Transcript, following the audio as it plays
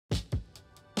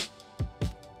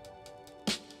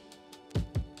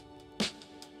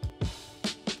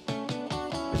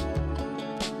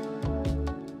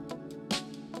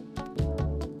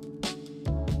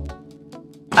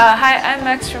Hi, I'm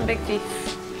Max from Big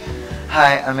Teeth.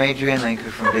 Hi, I'm Adrianne Lenker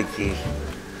from Big Teeth.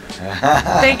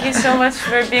 Thank you so much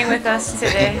for being with us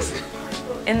today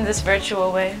in this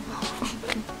virtual way.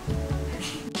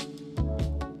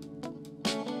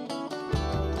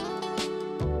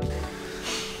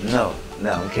 No,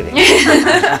 I'm kidding. What's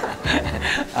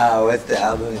the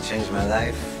album that changed my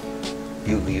life?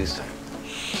 You start.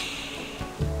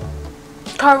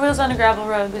 Car Wheels on a Gravel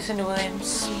Road, Lucinda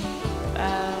Williams.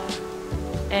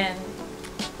 And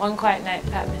One Quiet Night,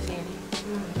 Pat Metheny.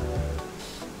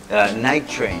 Night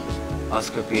Train,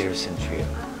 Oscar Peterson trio.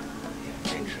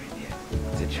 Yeah, Night Train, yeah,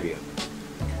 it's a trio.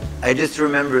 I just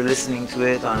remember listening to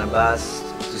it on a bus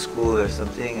to school or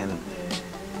something, and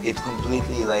it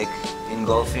completely like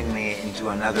engulfing me into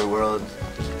another world,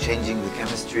 changing the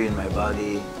chemistry in my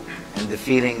body, and the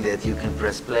feeling that you can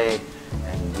press play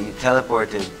and be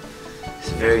teleported. It's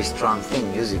a very strong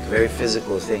thing, music, very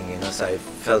physical thing, you know, so I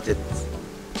felt it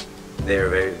there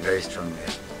very, very strongly.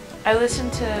 I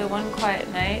listened to One Quiet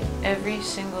Night every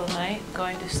single night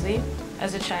going to sleep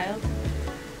as a child.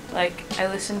 Like, I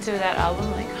listened to that album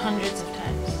like hundreds of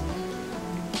times.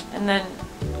 And then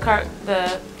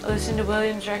the Lucinda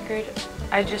Williams record,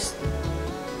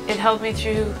 it helped me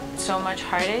through so much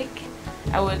heartache.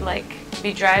 I would like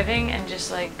be driving and just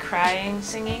like cry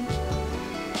singing,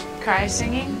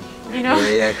 you know?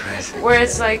 Yeah, cry singing. Where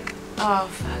it's like, oh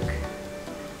fuck.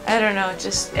 I don't know,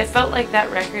 it felt like that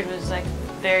record was like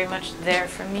very much there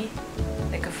for me,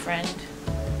 like a friend.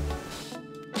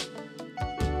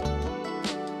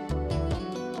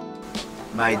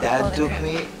 My dad took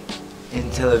me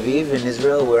in Tel Aviv, in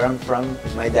Israel, where I'm from.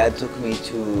 My dad took me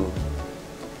to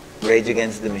Rage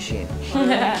Against the Machine.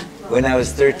 When I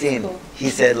was 13, he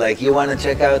said, like, you want to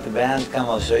check out the band? Come,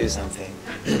 I'll show you something.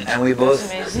 And we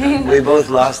both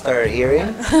lost our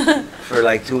hearing for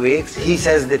like 2 weeks. He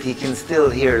says that he can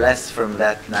still hear less from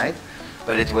that night,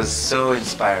 but it was so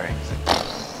inspiring.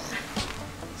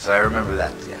 So I remember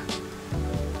that, yeah.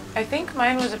 I think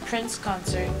mine was a Prince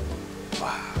concert.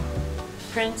 Wow.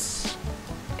 Prince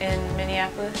in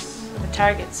Minneapolis, the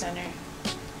Target Center,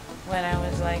 when I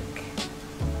was like...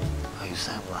 Oh, you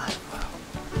sang live? Wow.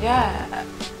 Yeah.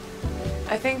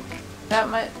 I think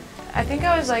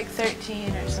I was like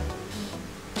 13 or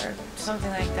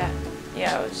something like that.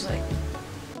 Yeah, I was like...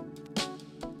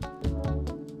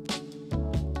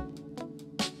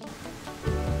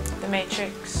 The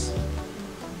Matrix.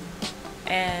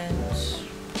 And...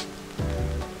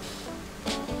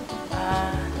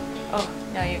 oh,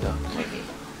 now you go, maybe.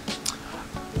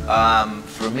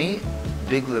 For me,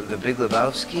 The Big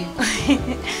Lebowski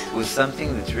was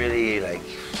something that's really like,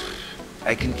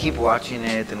 I can keep watching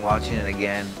it and watching it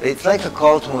again. It's like a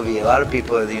cult movie. A lot of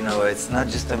people, you know, it's not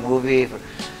just a movie.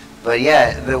 But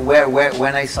yeah,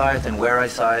 when I saw it and where I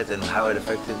saw it and how it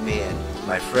affected me and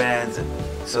my friends.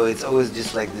 So it's always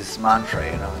just like this mantra,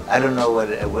 you know. I don't know what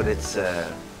it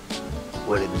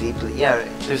deeply, yeah,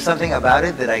 there's something about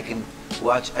it that I can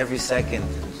watch every second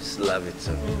and just love it.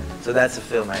 So that's a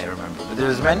film I remember. But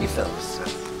there's many films. So.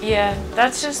 Yeah,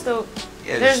 that's just the...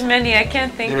 Yeah, there's many, I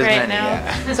can't think right many, now.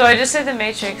 Yeah. So I just said The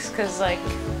Matrix because, like,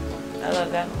 I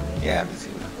love that movie. Yeah, me too.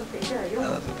 I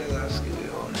love The Big Lebowski, we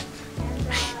own it.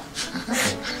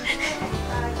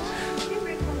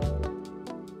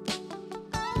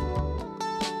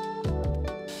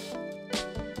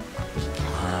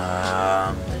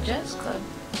 The jazz club,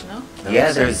 no?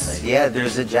 Yeah,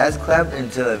 there's a jazz club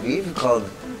in Tel Aviv called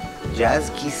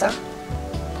Jazz Kissa.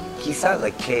 Kissa,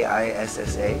 like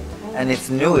Kissa. And it's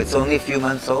new, it's only a few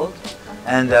months old.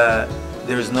 And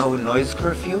there's no noise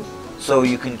curfew, so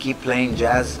you can keep playing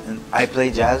jazz. And I play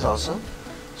jazz also.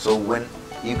 So when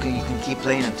you can keep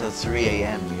playing until 3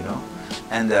 a.m., you know?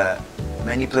 And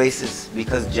many places,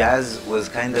 because jazz was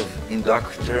kind of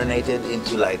indoctrinated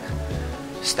into like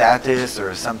status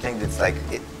or something that's like,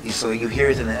 so you hear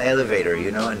it in an elevator,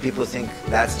 you know, and people think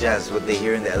that's jazz, what they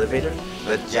hear in the elevator.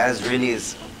 But jazz really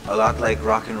is a lot like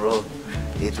rock and roll.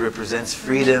 It represents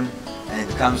freedom, and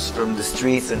it comes from the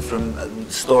streets and from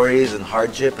stories and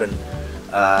hardship and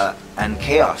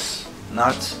chaos,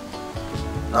 not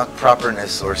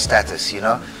properness or status, you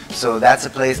know. So that's a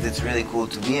place that's really cool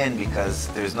to be in because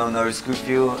there's no noise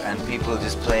curfew and people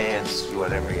just play and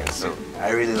whatever. Yeah. So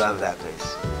I really love that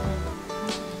place.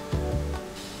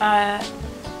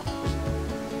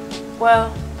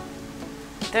 Well,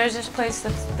 there's this place,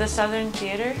 the Southern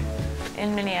Theater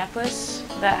in Minneapolis,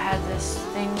 that had this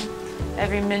thing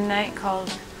every midnight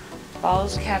called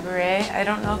Ball's Cabaret. I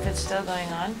don't know if it's still going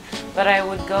on, but I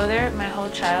would go there my whole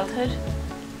childhood,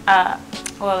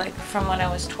 well, like from when I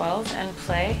was 12, and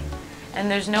play. And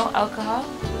there's no alcohol.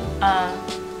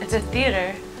 It's a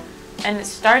theater, and it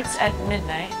starts at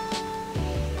midnight,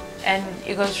 and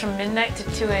it goes from midnight to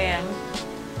 2 a.m.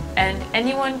 and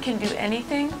anyone can do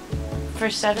anything for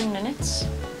 7 minutes,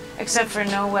 except for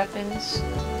no weapons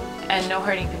and no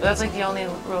hurting people. That's like the only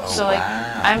rule. So like,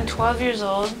 I'm 12 years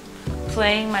old,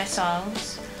 playing my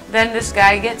songs. Then this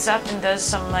guy gets up and does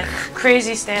some like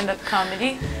crazy stand-up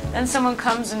comedy. Then someone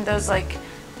comes and does like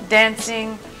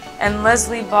dancing. And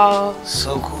Leslie Ball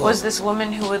was this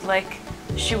woman who would like,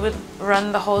 she would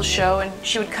run the whole show, and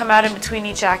she would come out in between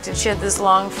each act, and she had this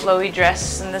long flowy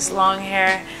dress and this long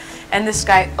hair. And this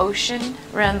guy Ocean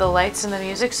ran the lights and the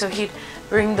music, so he'd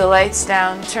bring the lights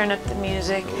down, turn up the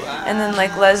music, and then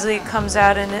like Leslie comes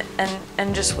out in it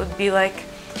and just would be like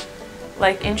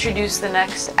introduce the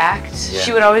next act. Yeah.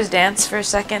 She would always dance for a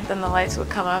second, then the lights would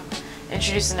come up,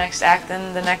 introduce the next act,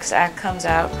 then the next act comes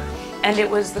out. And it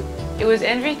was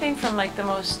everything from like the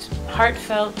most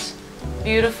heartfelt,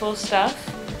 beautiful stuff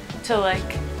to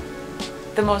like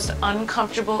the most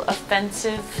uncomfortable,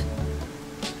 offensive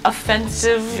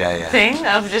thing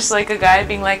of just like a guy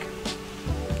being like,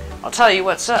 I'll tell you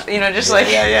what's up, you know, just like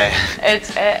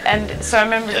it's and so I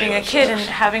remember being a kid and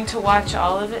having to watch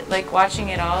all of it, like watching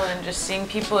it all and just seeing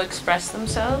people express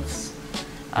themselves.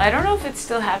 I don't know if it's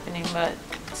still happening, but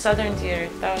Southern Theater,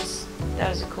 that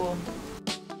was cool.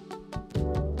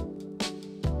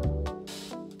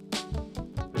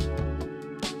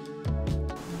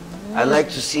 I like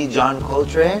to see John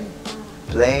Coltrane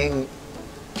playing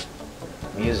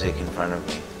music in front of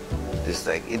me. Just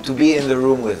like, to be in the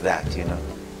room with that, you know.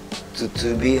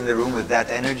 To be in the room with that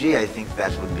energy, I think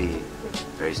that would be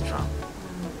very strong.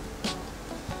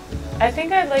 I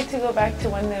think I'd like to go back to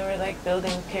when they were like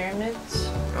building pyramids.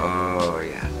 Oh,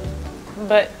 yeah.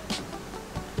 But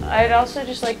I'd also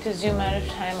just like to zoom out of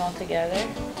time altogether,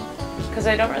 because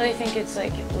I don't really think it's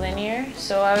like linear,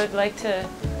 so I would like to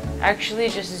actually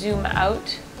just zoom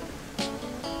out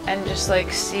and just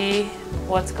like see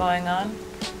what's going on.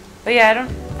 But yeah,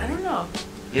 I don't know.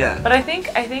 Yeah. But I think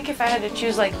if I had to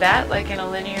choose like that, like in a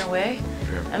linear way,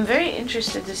 I'm very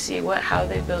interested to see how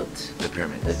they built the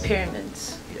pyramids. The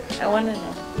pyramids. Yeah. I want to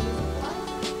know.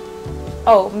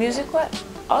 Oh, music what?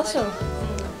 Also,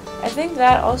 I think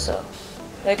that also.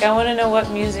 Like, I want to know what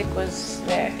music was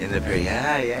there. In the period,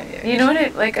 yeah. You know what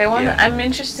it, like, I'm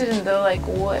interested in the, like,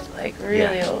 what, like,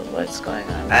 really old, what's going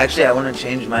on. Actually, I want to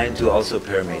change mine to also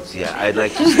pyramids, yeah. I'd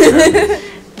like to see pyramids.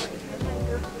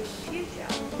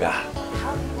 Yeah.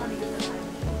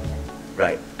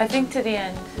 Right. I think to the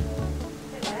end.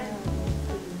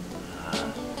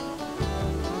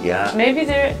 Yeah. Maybe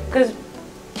because,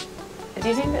 do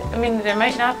you think that, I mean, there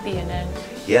might not be an end.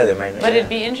 Yeah, there might not. But it'd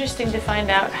be interesting to find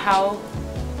out how,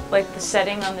 like, the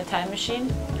setting on the time machine,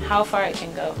 how far it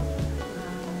can go.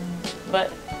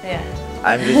 But, yeah.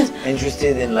 I'm just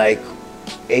interested in, like,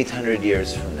 800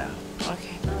 years from now.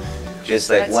 Okay. Just,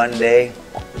 like, one day,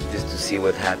 just to see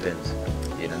what happens,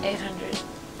 you know? 800.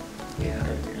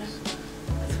 800 years.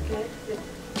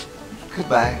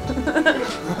 Goodbye.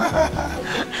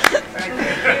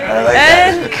 I like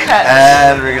and that. cut.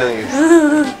 And release.